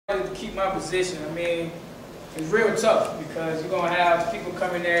To keep my position, I mean, it's real tough because you're gonna have people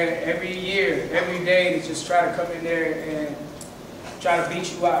coming there every year, every day to just try to come in there and try to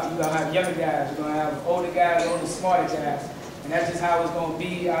beat you out. You're gonna have younger guys, you're gonna have older guys, older, smarter guys, and that's just how it's gonna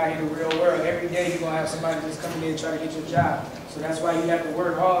be out in the real world. Every day you're gonna have somebody just coming in and try to get your job. So that's why you have to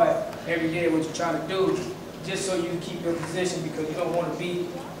work hard every day what you're trying to do, just so you can keep your position, because you don't want to be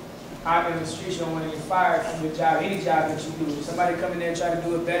out in the streets, you don't want to get fired from your job, any job that you do. If somebody come in there and try to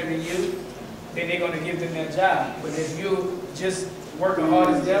do it better than you, then they're going to give them that job. But if you just working hard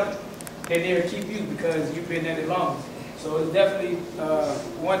as them, then they'll keep you because you've been there the longest. So it's definitely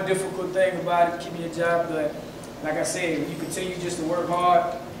one difficult thing about it, keeping your job. But like I said, if you continue just to work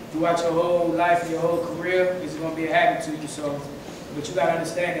hard throughout your whole life, your whole career, it's going to be a habit to you. So, but you got to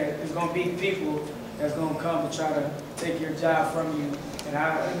understand that there's going to be people that's going to come to try to take your job from you. And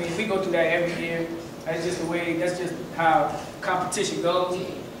I mean, we go through that every year. That's just the way, that's just how competition goes.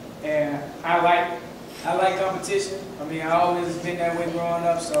 And I like competition. I mean, I always been that way growing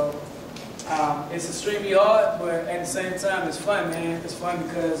up, so it's extremely hard, but at the same time, it's fun, man. It's fun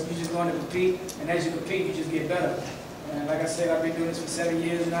because you're just going to compete, and as you compete, you just get better. And like I said, I've been doing this for 7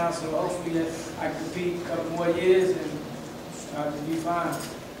 years now, so hopefully I can compete a couple more years and be fine.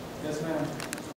 Yes, ma'am.